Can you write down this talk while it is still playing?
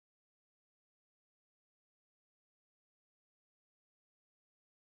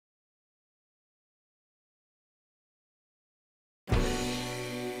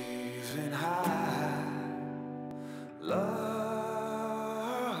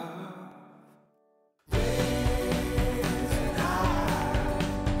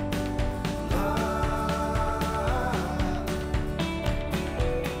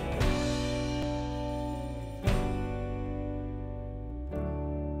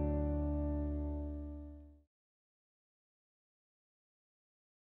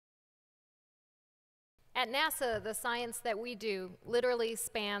At NASA, the science that we do literally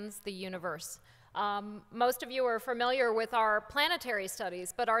spans the universe. Most of you are familiar with our planetary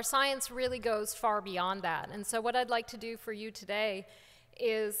studies, but our science really goes far beyond that. And so what I'd like to do for you today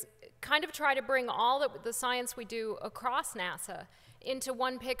is kind of try to bring all the science we do across NASA into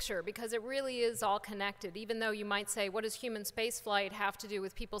one picture, because it really is all connected. Even though you might say, what does human spaceflight have to do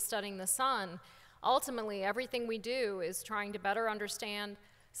with people studying the sun? Ultimately, everything we do is trying to better understand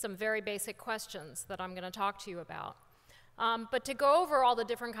some very basic questions that I'm going to talk to you about. But to go over all the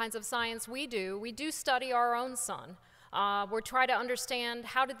different kinds of science we do study our own sun. We're trying to understand,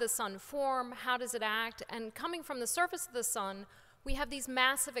 how did the sun form, how does it act, and coming from the surface of the sun, we have these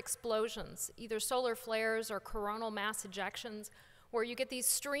massive explosions, either solar flares or coronal mass ejections, where you get these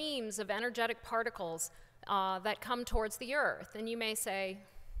streams of energetic particles that come towards the Earth. And you may say,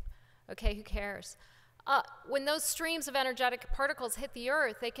 okay, who cares? When those streams of energetic particles hit the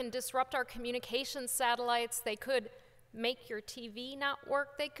Earth, they can disrupt our communications satellites, they could make your TV not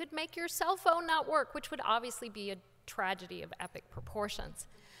work, they could make your cell phone not work, which would obviously be a tragedy of epic proportions.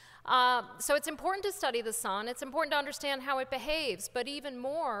 So it's important to study the sun, it's important to understand how it behaves, but even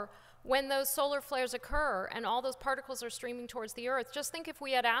more, when those solar flares occur and all those particles are streaming towards the Earth, just think if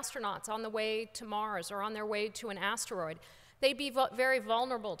we had astronauts on the way to Mars or on their way to an asteroid. They'd be very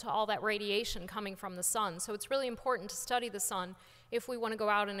vulnerable to all that radiation coming from the sun. So it's really important to study the sun if we want to go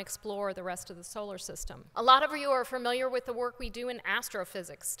out and explore the rest of the solar system. A lot of you are familiar with the work we do in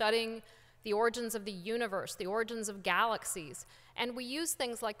astrophysics, studying the origins of the universe, the origins of galaxies. And we use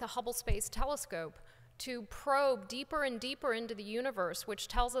things like the Hubble Space Telescope to probe deeper and deeper into the universe, which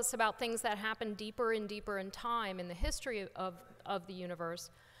tells us about things that happen deeper and deeper in time in the history of the universe.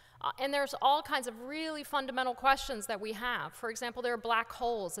 And there's all kinds of really fundamental questions that we have. For example, there are black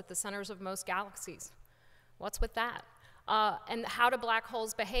holes at the centers of most galaxies. What's with that? And how do black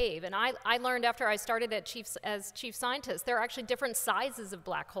holes behave? And I learned after I started as chief scientist, there are actually different sizes of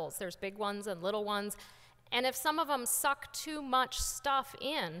black holes. There's big ones and little ones. And if some of them suck too much stuff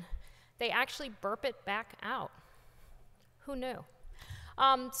in, they actually burp it back out. Who knew?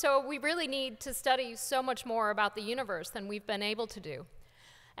 So we really need to study so much more about the universe than we've been able to do.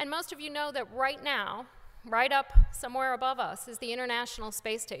 And most of you know that right now, right up somewhere above us, is the International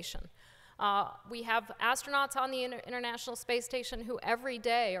Space Station. We have astronauts on the International Space Station who every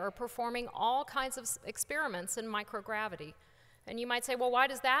day are performing all kinds of experiments in microgravity. And you might say, well, why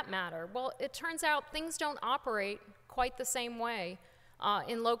does that matter? Well, it turns out things don't operate quite the same way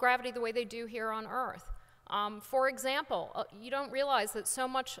in low gravity the way they do here on Earth. For example, you don't realize that so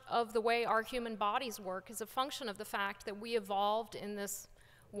much of the way our human bodies work is a function of the fact that we evolved in this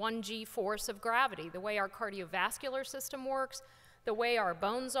 1G force of gravity, the way our cardiovascular system works, the way our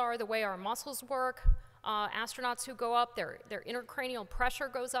bones are, the way our muscles work. Astronauts who go up, their intracranial pressure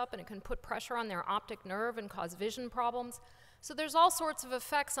goes up and it can put pressure on their optic nerve and cause vision problems. So there's all sorts of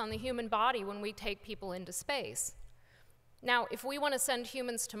effects on the human body when we take people into space. Now, if we want to send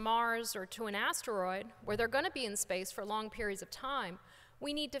humans to Mars or to an asteroid, where they're going to be in space for long periods of time,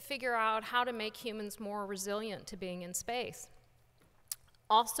 we need to figure out how to make humans more resilient to being in space.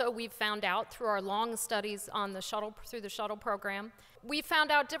 Also, we've found out through our long studies on the shuttle, through the shuttle program, we found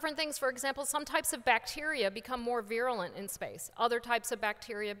out different things. For example, some types of bacteria become more virulent in space. Other types of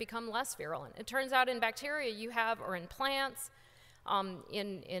bacteria become less virulent. It turns out in bacteria you have, or in plants,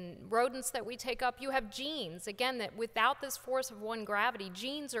 in rodents that we take up, you have genes. Again, that without this force of one gravity,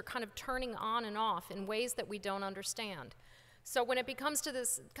 genes are kind of turning on and off in ways that we don't understand. So when it comes to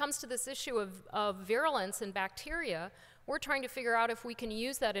this issue of virulence in bacteria, we're trying to figure out if we can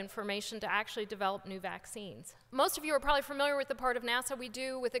use that information to actually develop new vaccines. Most of you are probably familiar with the part of NASA we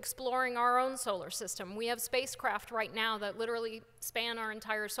do with exploring our own solar system. We have spacecraft right now that literally span our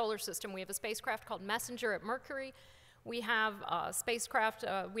entire solar system. We have a spacecraft called Messenger at Mercury. We have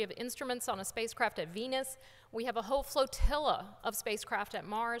we have instruments on a spacecraft at Venus. We have a whole flotilla of spacecraft at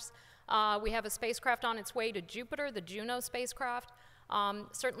Mars. We have a spacecraft on its way to Jupiter, the Juno spacecraft.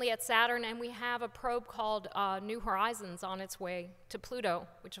 Certainly at Saturn, and we have a probe called New Horizons on its way to Pluto,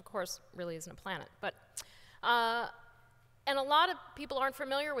 which of course really isn't a planet. But, and a lot of people aren't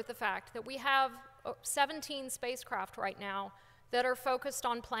familiar with the fact that we have 17 spacecraft right now that are focused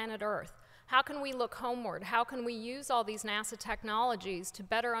on planet Earth. How can we look homeward? How can we use all these NASA technologies to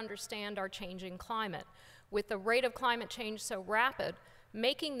better understand our changing climate? With the rate of climate change so rapid,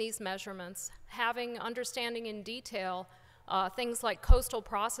 making these measurements, having understanding in detail things like coastal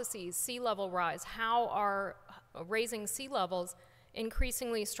processes, sea level rise, how are raising sea levels,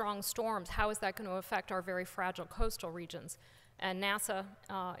 increasingly strong storms, how is that going to affect our very fragile coastal regions? And NASA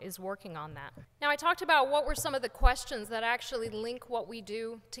is working on that. Now, I talked about what were some of the questions that actually link what we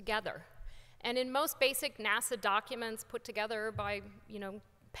do together. And in most basic NASA documents put together by,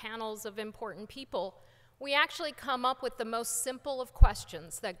 panels of important people, we actually come up with the most simple of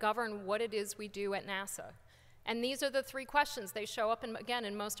questions that govern what it is we do at NASA. And these are the 3 questions. They show up, again,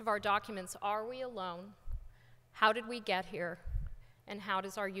 in most of our documents. Are we alone? How did we get here? And how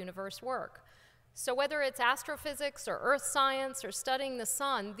does our universe work? So whether it's astrophysics or earth science or studying the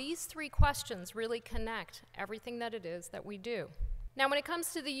sun, these 3 questions really connect everything that it is that we do. Now, when it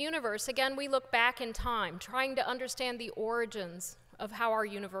comes to the universe, again, we look back in time, trying to understand the origins of how our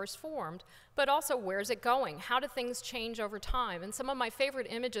universe formed, but also where's it going? How do things change over time? And some of my favorite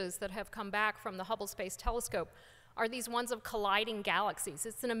images that have come back from the Hubble Space Telescope are these ones of colliding galaxies.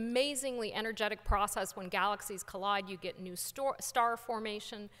 It's an amazingly energetic process. When galaxies collide, you get new star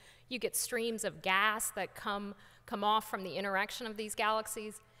formation, you get streams of gas that come off from the interaction of these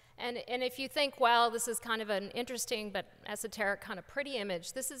galaxies. And if you think, well, this is kind of an interesting but esoteric kind of pretty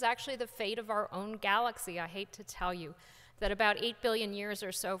image, this is actually the fate of our own galaxy. I hate to tell you that about 8 billion years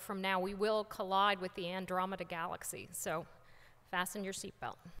or so from now, we will collide with the Andromeda galaxy. So fasten your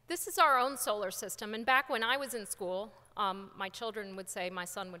seatbelt. This is our own solar system, and back when I was in school, my children would say, my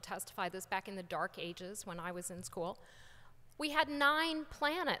son would testify this, back in the dark ages when I was in school, we had 9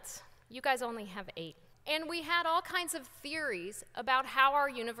 planets. You guys only have 8. And we had all kinds of theories about how our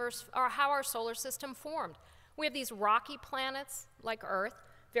universe, or how our solar system formed. We have these rocky planets like Earth,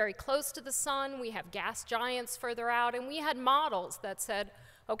 very close to the sun. We have gas giants further out, and we had models that said,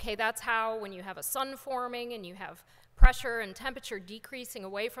 okay, that's how, when you have a sun forming and you have pressure and temperature decreasing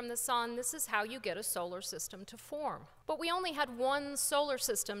away from the sun, this is how you get a solar system to form. But we only had one solar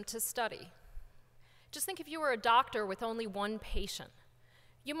system to study. Just think if you were a doctor with only one patient.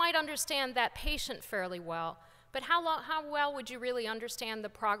 You might understand that patient fairly well, but how well would you really understand the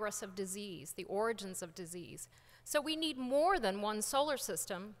progress of disease, the origins of disease? So we need more than one solar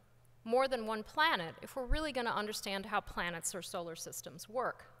system, more than one planet, if we're really going to understand how planets or solar systems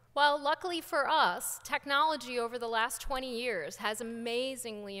work. Well, luckily for us, technology over the last 20 years has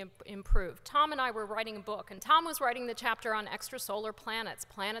amazingly improved. Tom and I were writing a book, and Tom was writing the chapter on extrasolar planets,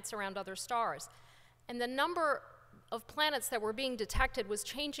 planets around other stars. And the number of planets that were being detected was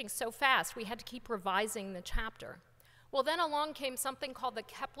changing so fast, we had to keep revising the chapter. Well, then along came something called the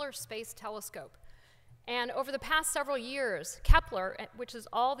Kepler Space Telescope. And over the past several years, Kepler, which is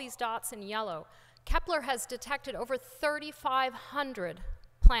all these dots in yellow, Kepler has detected over 3,500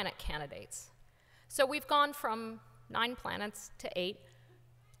 planet candidates. So we've gone from 9 planets to 8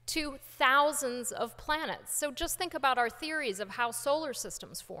 to thousands of planets. So just think about our theories of how solar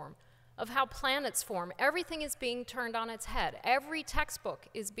systems form, of how planets form. Everything is being turned on its head. Every textbook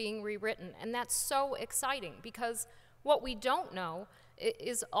is being rewritten, and that's so exciting because what we don't know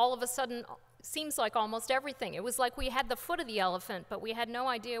is all of a sudden seems like almost everything. It was like we had the foot of the elephant, but we had no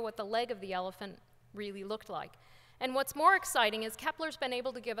idea what the leg of the elephant really looked like. And what's more exciting is Kepler's been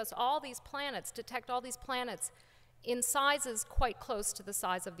able to give us all these planets, detect all these planets in sizes quite close to the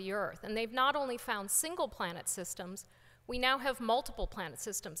size of the Earth. And they've not only found single planet systems, we now have multiple planet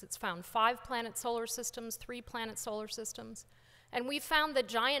systems. It's found 5 planet solar systems, 3 planet solar systems. And we've found that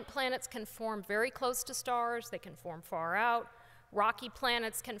giant planets can form very close to stars, they can form far out. Rocky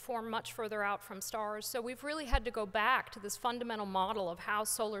planets can form much further out from stars. So we've really had to go back to this fundamental model of how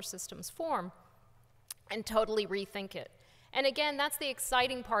solar systems form and totally rethink it. And again, that's the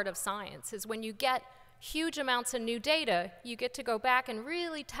exciting part of science, is when you get huge amounts of new data, you get to go back and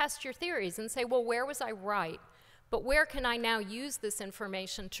really test your theories and say, well, where was I right? But where can I now use this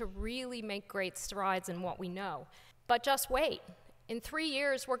information to really make great strides in what we know? But just wait. In 3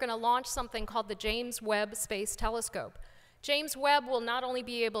 years, we're going to launch something called the James Webb Space Telescope. James Webb will not only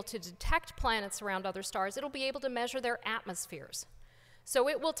be able to detect planets around other stars, it'll be able to measure their atmospheres. So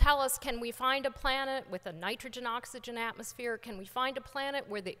it will tell us, can we find a planet with a nitrogen-oxygen atmosphere? Can we find a planet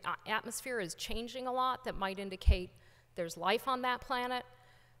where the atmosphere is changing a lot that might indicate there's life on that planet?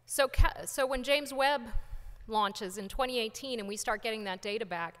 So when James Webb launches in 2018 and we start getting that data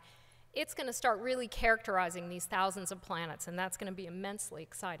back, it's going to start really characterizing these thousands of planets, and that's going to be immensely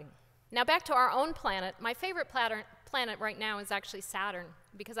exciting. Now back to our own planet. My favorite planet right now is actually Saturn,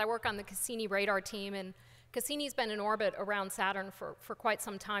 because I work on the Cassini radar team, and Cassini's been in orbit around Saturn for quite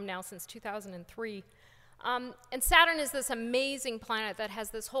some time now, since 2003. And Saturn is this amazing planet that has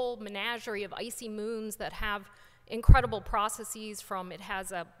this whole menagerie of icy moons that have incredible processes. From, it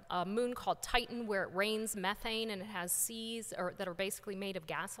has a moon called Titan where it rains methane, and it has seas that are basically made of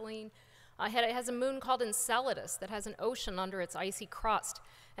gasoline. It has a moon called Enceladus that has an ocean under its icy crust,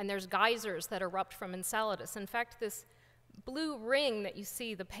 and there's geysers that erupt from Enceladus. In fact, this blue ring that you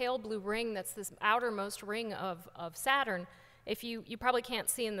see, the pale blue ring that's this outermost ring of Saturn, you probably can't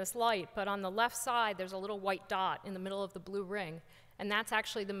see in this light, but on the left side, there's a little white dot in the middle of the blue ring, and that's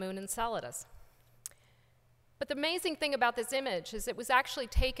actually the moon Enceladus. But the amazing thing about this image is it was actually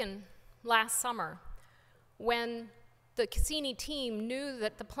taken last summer when the Cassini team knew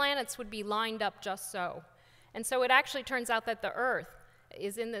that the planets would be lined up just so. And so it actually turns out that the Earth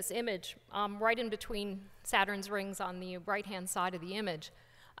is in this image right in between Saturn's rings on the right-hand side of the image.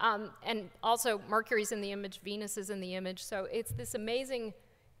 And also Mercury's in the image, Venus is in the image, so it's this amazing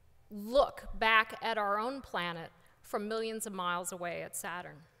look back at our own planet from millions of miles away at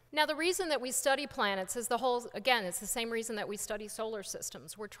Saturn. Now, the reason that we study planets is again, it's the same reason that we study solar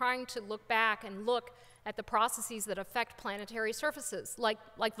systems. We're trying to look back and look at the processes that affect planetary surfaces, like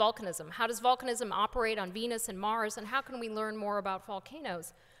volcanism. How does volcanism operate on Venus and Mars, and how can we learn more about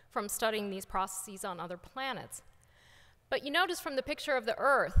volcanoes from studying these processes on other planets? But you notice from the picture of the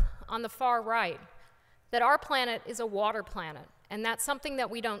Earth on the far right that our planet is a water planet, and that's something that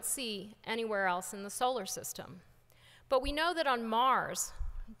we don't see anywhere else in the solar system. But we know that on Mars,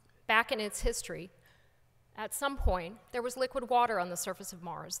 back in its history, at some point, there was liquid water on the surface of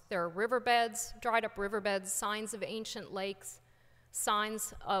Mars. There are riverbeds, dried up riverbeds, signs of ancient lakes,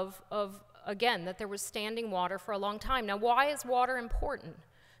 signs of again, that there was standing water for a long time. Now, why is water important?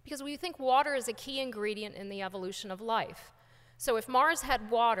 Because we think water is a key ingredient in the evolution of life. So if Mars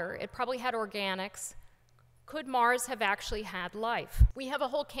had water, it probably had organics. Could Mars have actually had life? We have a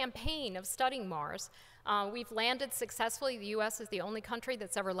whole campaign of studying Mars. We've landed successfully. The US is the only country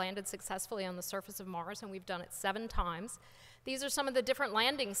that's ever landed successfully on the surface of Mars, and we've done it 7 times. These are some of the different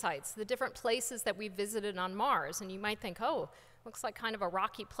landing sites, the different places that we've visited on Mars. And you might think, oh, looks like kind of a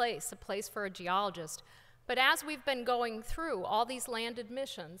rocky place, a place for a geologist. But as we've been going through all these landed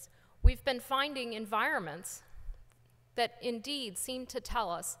missions, we've been finding environments that indeed seem to tell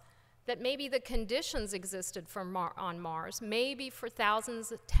us that maybe the conditions existed on Mars, maybe for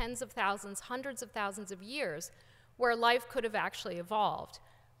thousands, tens of thousands, hundreds of thousands of years, where life could have actually evolved.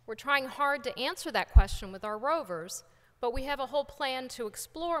 We're trying hard to answer that question with our rovers, but we have a whole plan to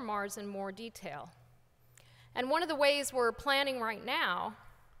explore Mars in more detail. And one of the ways we're planning right now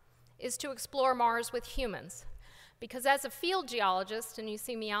is to explore Mars with humans. Because as a field geologist, and you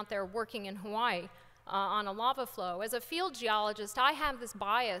see me out there working in Hawaii, on a lava flow. As a field geologist, I have this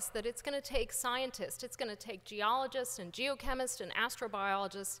bias that it's going to take scientists, it's going to take geologists and geochemists and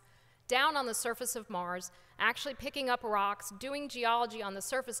astrobiologists down on the surface of Mars, actually picking up rocks, doing geology on the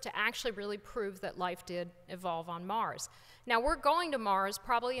surface to actually really prove that life did evolve on Mars. Now, we're going to Mars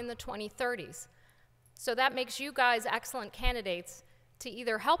probably in the 2030s. So that makes you guys excellent candidates to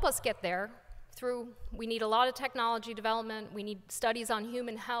either help us get there through, we need a lot of technology development, we need studies on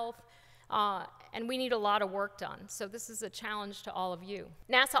human health, and we need a lot of work done. So this is a challenge to all of you.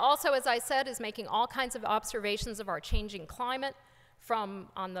 NASA also, as I said, is making all kinds of observations of our changing climate. From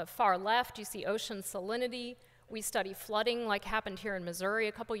on the far left, you see ocean salinity. We study flooding like happened here in Missouri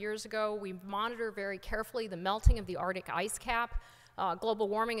a couple years ago. We monitor very carefully the melting of the Arctic ice cap. Global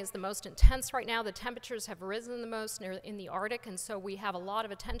warming is the most intense right now. The temperatures have risen the most in the Arctic, and so we have a lot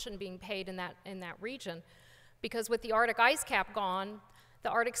of attention being paid in that region. Because with the Arctic ice cap gone, the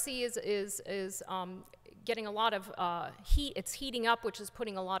Arctic Sea is getting a lot of heat. It's heating up, which is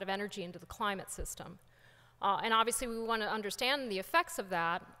putting a lot of energy into the climate system. And obviously, we want to understand the effects of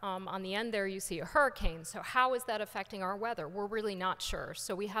that. On the end there, you see a hurricane. So how is that affecting our weather? We're really not sure.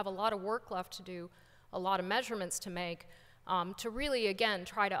 So we have a lot of work left to do, a lot of measurements to make, to really, again,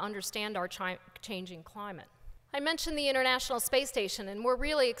 try to understand our changing climate. I mentioned the International Space Station, and we're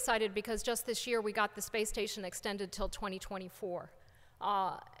really excited because just this year we got the space station extended till 2024.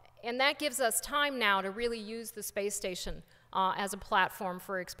 And that gives us time now to really use the space station as a platform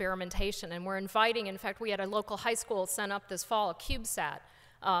for experimentation. And we're inviting, in fact, we had a local high school send up this fall a CubeSat,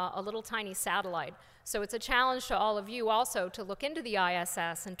 a little tiny satellite. So it's a challenge to all of you also to look into the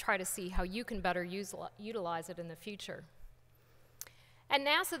ISS and try to see how you can better utilize it in the future. At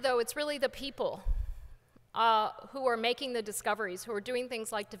NASA, though, it's really the people who are making the discoveries, who are doing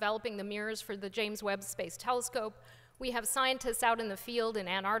things like developing the mirrors for the James Webb Space Telescope. We have scientists out in the field in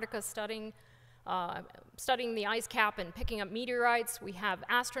Antarctica studying the ice cap and picking up meteorites. We have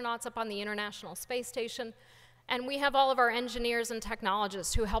astronauts up on the International Space Station. And we have all of our engineers and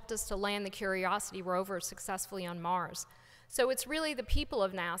technologists who helped us to land the Curiosity rover successfully on Mars. So it's really the people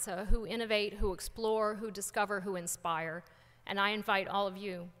of NASA who innovate, who explore, who discover, who inspire. And I invite all of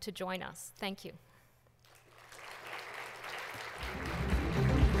you to join us. Thank you.